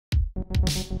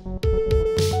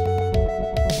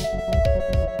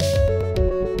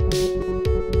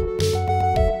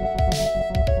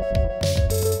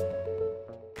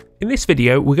this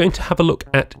video, we're going to have a look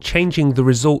at changing the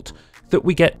result that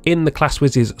we get in the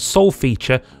Classwiz's solve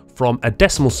feature from a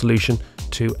decimal solution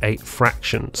to a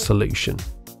fraction solution.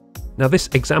 Now, this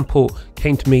example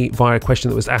came to me via a question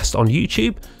that was asked on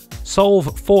YouTube. Solve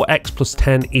 4x plus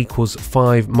 10 equals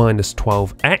 5 minus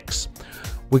 12x.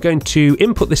 We're going to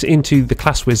input this into the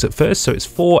Classwiz at first, so it's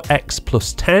 4x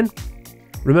plus 10.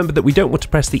 Remember that we don't want to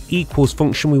press the equals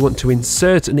function, we want to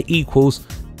insert an equals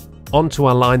onto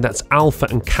our line. That's alpha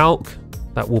and calc.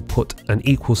 That will put an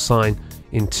equal sign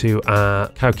into our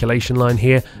calculation line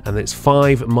here, and it's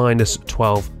 5 minus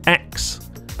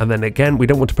 12x. And then again, we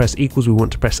don't want to press equals, we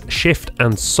want to press shift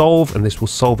and solve, and this will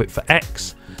solve it for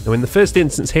x. Now in the first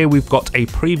instance here, we've got a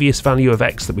previous value of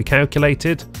x that we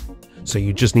calculated, so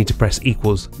you just need to press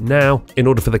equals now in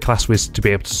order for the Classwiz to be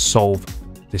able to solve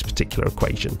this particular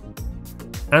equation.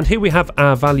 And here we have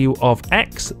our value of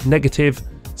x, negative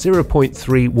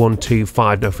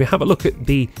 0.3125. Now if we have a look at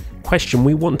the question,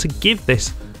 we want to give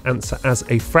this answer as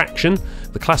a fraction.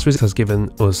 The Classwiz has given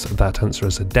us that answer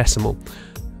as a decimal.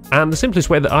 And the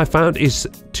simplest way that I found is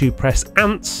to press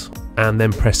ants and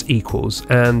then press equals.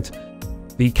 And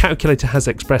the calculator has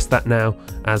expressed that now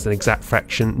as an exact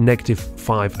fraction, negative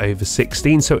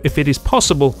 5/16. So if it is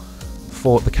possible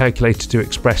for the calculator to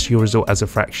express your result as a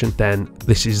fraction, then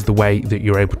this is the way that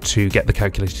you're able to get the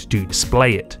calculator to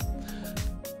display it.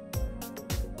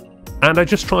 And I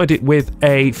just tried it with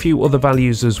a few other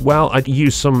values as well. I'd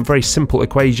used some very simple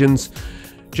equations,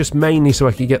 just mainly so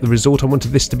I could get the result. I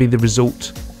wanted this to be the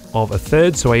result of a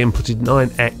third, so I inputted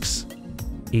 9x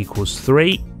equals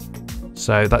 3.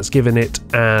 So that's given it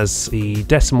as the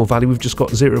decimal value. We've just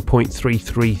got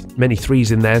 0.33, many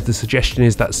threes in there. The suggestion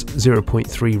is that's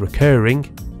 0.3 recurring.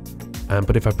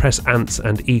 But if I press ants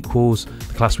and equals,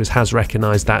 the Classwiz has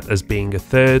recognised that as being a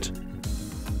third.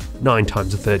 9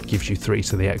 times a third gives you 3,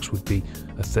 so the x would be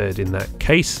a third in that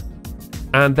case.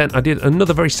 And then I did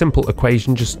another very simple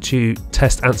equation just to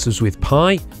test answers with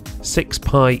pi. 6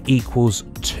 pi equals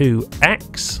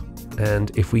 2x.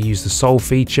 And if we use the solve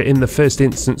feature, in the first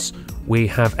instance, we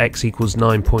have x equals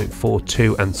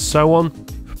 9.42 and so on.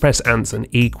 If we press ants and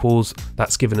equals,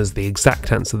 that's given us the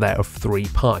exact answer there of 3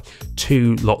 pi.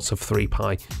 2 lots of 3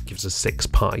 pi gives us 6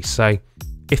 pi. So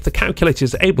if the calculator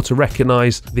is able to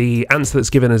recognise the answer that's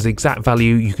given as exact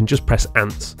value, you can just press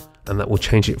ants and that will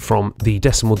change it from the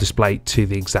decimal display to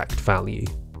the exact value.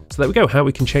 So there we go, how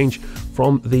we can change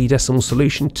from the decimal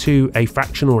solution to a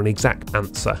fraction or an exact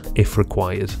answer if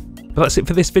required. But that's it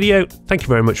for this video. Thank you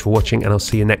very much for watching, and I'll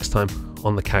see you next time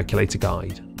on the Calculator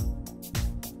Guide.